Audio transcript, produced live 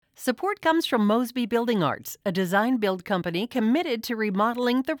Support comes from Mosby Building Arts, a design-build company committed to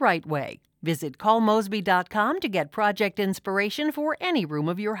remodeling the right way. Visit callmosby.com to get project inspiration for any room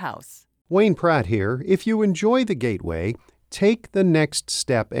of your house. Wayne Pratt here. If you enjoy The Gateway, take the next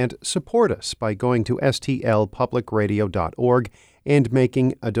step and support us by going to stlpublicradio.org and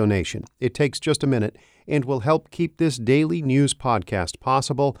making a donation. It takes just a minute and will help keep this daily news podcast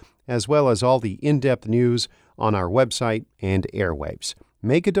possible, as well as all the in-depth news on our website and airwaves.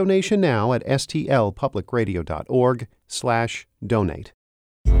 Make a donation now at stlpublicradio.org/donate.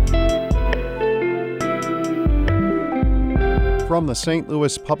 From the St.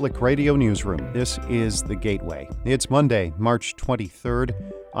 Louis Public Radio Newsroom, this is The Gateway. It's Monday, March 23rd.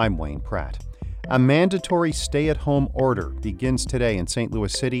 I'm Wayne Pratt. A mandatory stay-at-home order begins today in St.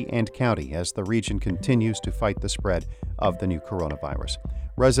 Louis City and County as the region continues to fight the spread of the new coronavirus.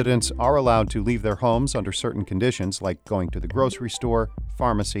 Residents are allowed to leave their homes under certain conditions, like going to the grocery store,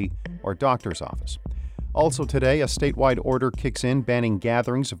 pharmacy, or doctor's office. Also today, a statewide order kicks in banning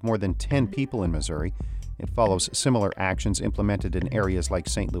gatherings of more than 10 people in Missouri. It follows similar actions implemented in areas like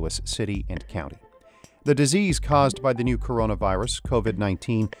St. Louis City and County. The disease caused by the new coronavirus,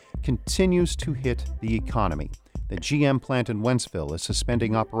 COVID-19, continues to hit the economy. The GM plant in Wentzville is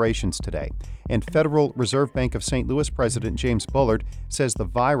suspending operations today, and Federal Reserve Bank of St. Louis President James Bullard says the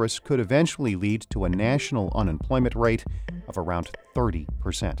virus could eventually lead to a national unemployment rate of around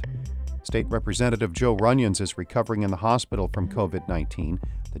 30%. State Representative Joe Runyons is recovering in the hospital from COVID-19.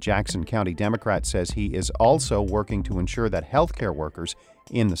 The Jackson County Democrat says he is also working to ensure that healthcare workers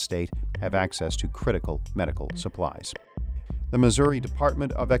in the state have access to critical medical supplies. The Missouri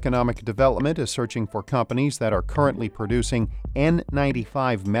Department of Economic Development is searching for companies that are currently producing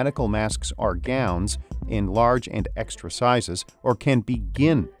N95 medical masks or gowns in large and extra sizes, or can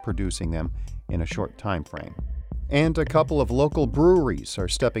begin producing them in a short time frame. And a couple of local breweries are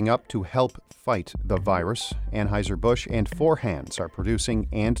stepping up to help fight the virus. Anheuser-Busch and Four Hands are producing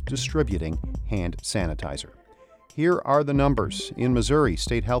and distributing hand sanitizer. Here are the numbers. In Missouri,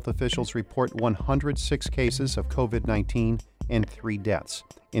 state health officials report 106 cases of COVID-19 and 3 deaths.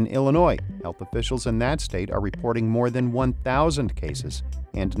 In Illinois, health officials in that state are reporting more than 1,000 cases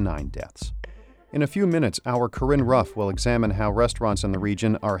and 9 deaths. In a few minutes, our Corinne Ruff will examine how restaurants in the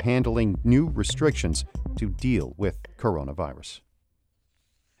region are handling new restrictions to deal with coronavirus.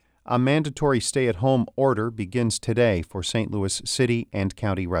 A mandatory stay-at-home order begins today for St. Louis City and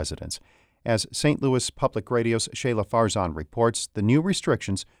County residents. As St. Louis Public Radio's Shayla Farzan reports, the new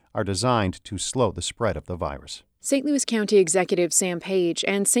restrictions are designed to slow the spread of the virus. St. Louis County Executive Sam Page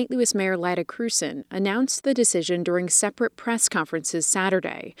and St. Louis Mayor Lada Crewson announced the decision during separate press conferences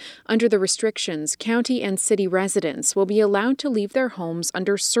Saturday. Under the restrictions, county and city residents will be allowed to leave their homes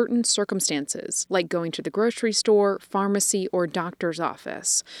under certain circumstances, like going to the grocery store, pharmacy, or doctor's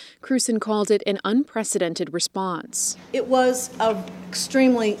office. Crewson called it an unprecedented response. It was an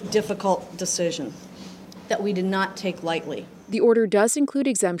extremely difficult decision that we did not take lightly. The order does include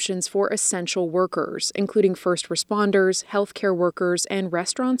exemptions for essential workers, including first responders, healthcare workers, and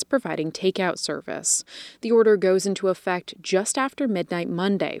restaurants providing takeout service. The order goes into effect just after midnight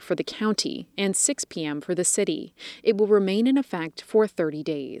Monday for the county and 6 p.m. for the city. It will remain in effect for 30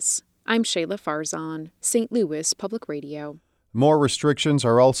 days. I'm Shayla Farzan, St. Louis Public Radio. More restrictions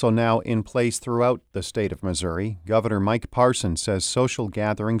are also now in place throughout the state of Missouri. Governor Mike Parson says social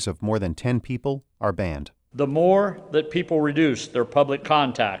gatherings of more than 10 people are banned. The more that people reduce their public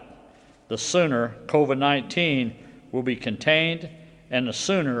contact, the sooner COVID-19 will be contained and the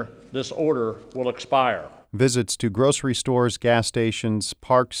sooner this order will expire. Visits to grocery stores, gas stations,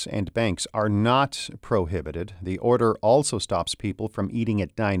 parks, and banks are not prohibited. The order also stops people from eating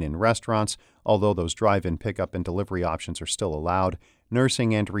at dine-in restaurants, although those drive-in pickup and delivery options are still allowed.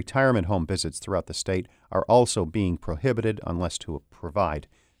 Nursing and retirement home visits throughout the state are also being prohibited unless to provide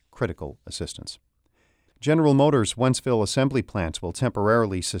critical assistance. General Motors' Wentzville assembly plants will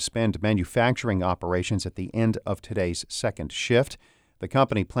temporarily suspend manufacturing operations at the end of today's second shift. The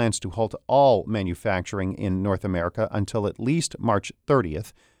company plans to halt all manufacturing in North America until at least March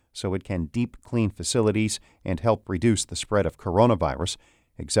 30th, so it can deep clean facilities and help reduce the spread of coronavirus.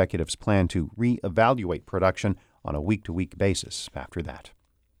 Executives plan to reevaluate production on a week-to-week basis after that.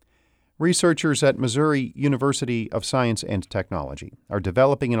 Researchers at Missouri University of Science and Technology are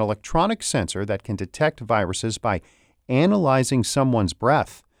developing an electronic sensor that can detect viruses by analyzing someone's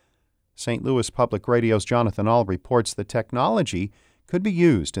breath. St. Louis Public Radio's Jonathan Ahl reports the technology could be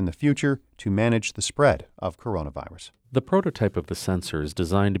used in the future to manage the spread of coronavirus. The prototype of the sensor is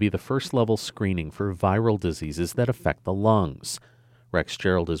designed to be the first-level screening for viral diseases that affect the lungs. Rex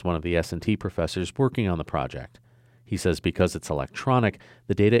Gerald is one of the S&T professors working on the project. He says because it's electronic,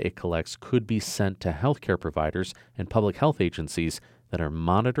 the data it collects could be sent to healthcare providers and public health agencies that are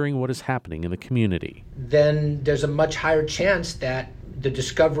monitoring what is happening in the community. Then there's a much higher chance that the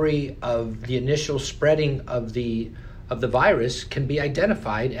discovery of the initial spreading of the virus can be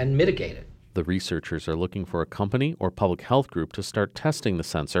identified and mitigated. The researchers are looking for a company or public health group to start testing the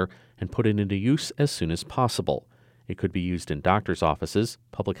sensor and put it into use as soon as possible. It could be used in doctors' offices,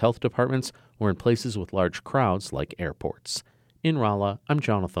 public health departments, or in places with large crowds like airports. In Rolla, I'm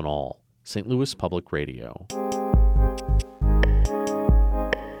Jonathan Ahl, St. Louis Public Radio.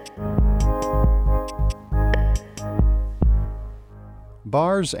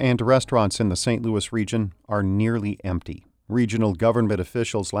 Bars and restaurants in the St. Louis region are nearly empty. Regional government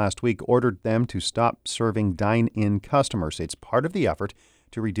officials last week ordered them to stop serving dine-in customers. It's part of the effort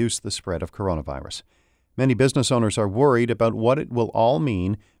to reduce the spread of coronavirus. Many business owners are worried about what it will all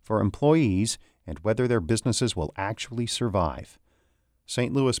mean for employees and whether their businesses will actually survive.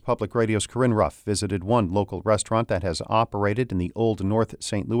 St. Louis Public Radio's Corinne Ruff visited one local restaurant that has operated in the old North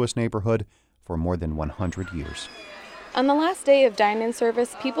St. Louis neighborhood for more than 100 years. On the last day of dine-in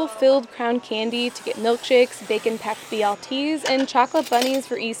service, people filled Crown Candy to get milkshakes, bacon-packed BLTs, and chocolate bunnies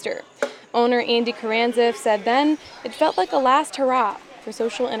for Easter. Owner Andy Karanzif said then it felt like a last hurrah for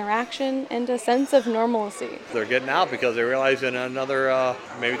social interaction and a sense of normalcy. They're getting out because they realize in another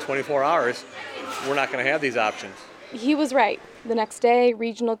maybe 24 hours, we're not going to have these options. He was right. The next day,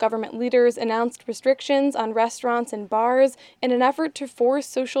 regional government leaders announced restrictions on restaurants and bars in an effort to force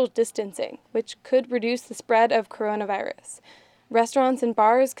social distancing, which could reduce the spread of coronavirus. Restaurants and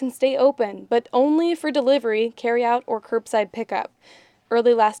bars can stay open, but only for delivery, carry-out, or curbside pickup.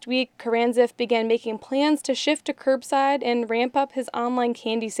 Early last week, Karanzif began making plans to shift to curbside and ramp up his online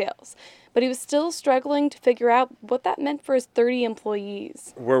candy sales. But he was still struggling to figure out what that meant for his 30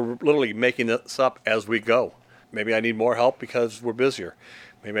 employees. We're literally making this up as we go. Maybe I need more help because we're busier.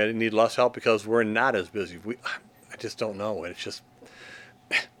 Maybe I need less help because we're not as busy. I just don't know. It's just,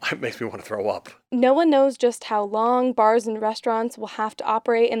 it makes me want to throw up. No one knows just how long bars and restaurants will have to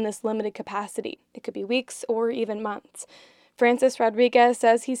operate in this limited capacity. It could be weeks or even months. Francis Rodriguez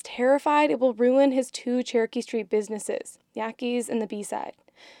says he's terrified it will ruin his 2 Cherokee Street businesses, Yackie's and the B-Side.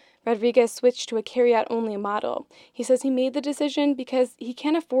 Rodriguez switched to a carry-out-only model. He says he made the decision because he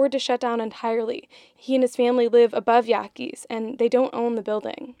can't afford to shut down entirely. He and his family live above Yackie's, and they don't own the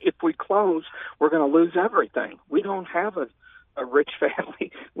building. If we close, we're going to lose everything. We don't have a rich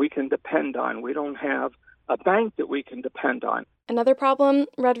family we can depend on. We don't have a bank that we can depend on. Another problem,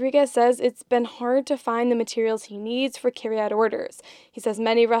 Rodriguez says it's been hard to find the materials he needs for carry-out orders. He says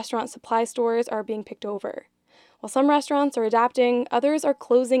many restaurant supply stores are being picked over. While some restaurants are adapting, others are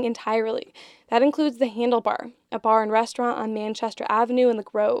closing entirely. That includes the Handlebar, a bar and restaurant on Manchester Avenue in the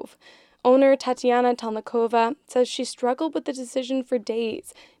Grove. Owner Tatiana Telnikova says she struggled with the decision for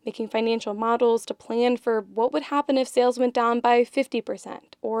days, making financial models to plan for what would happen if sales went down by 50%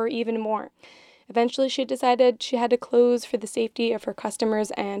 or even more. Eventually, she decided she had to close for the safety of her customers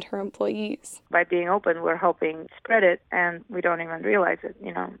and her employees. By being open, we're helping spread it, and we don't even realize it,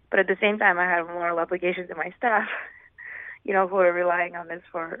 But at the same time, I have moral obligations to my staff, who are relying on this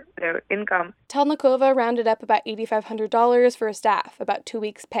for their income. Telnikova rounded up about $8,500 for her staff, about 2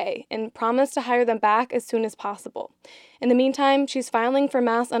 weeks' pay, and promised to hire them back as soon as possible. In the meantime, she's filing for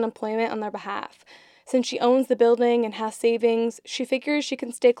mass unemployment on their behalf. Since she owns the building and has savings, she figures she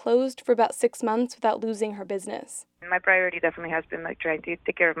can stay closed for about 6 months without losing her business. My priority definitely has been trying to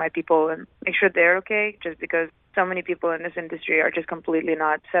take care of my people and make sure they're okay, just because so many people in this industry are just completely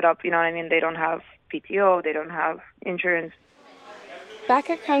not set up, They don't have PTO, they don't have insurance. Back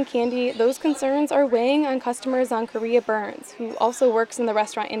at Crown Candy, those concerns are weighing on customers on Korea Burns, who also works in the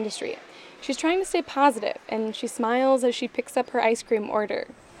restaurant industry. She's trying to stay positive, and she smiles as she picks up her ice cream order.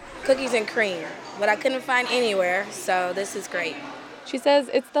 Cookies and cream, but I couldn't find anywhere, so this is great. She says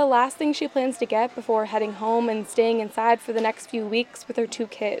it's the last thing she plans to get before heading home and staying inside for the next few weeks with her 2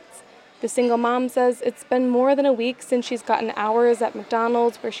 kids. The single mom says it's been more than a week since she's gotten hours at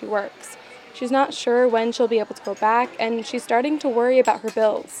McDonald's where she works. She's not sure when she'll be able to go back, and she's starting to worry about her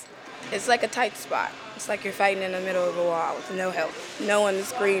bills. It's like a tight spot. It's like you're fighting in the middle of a wall with no help. No one to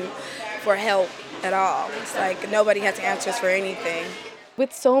scream for help at all. It's like nobody has answers for anything.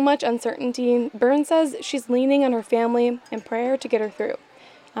 With so much uncertainty, Burns says she's leaning on her family and prayer to get her through.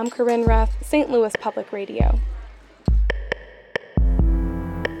 I'm Corinne Ruff, St. Louis Public Radio.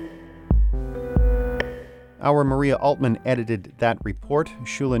 Our Maria Altman edited that report.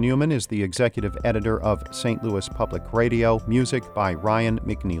 Shula Newman is the executive editor of St. Louis Public Radio. Music by Ryan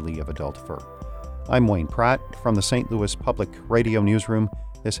McNeely of Adult Fur. I'm Wayne Pratt from the St. Louis Public Radio Newsroom.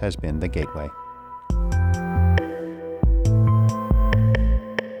 This has been The Gateway.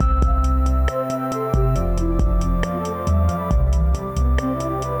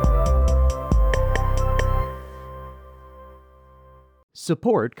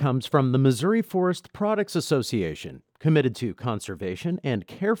 Support comes from the Missouri Forest Products Association, committed to conservation and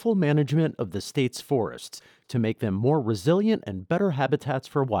careful management of the state's forests to make them more resilient and better habitats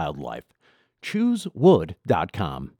for wildlife. ChooseWood.com.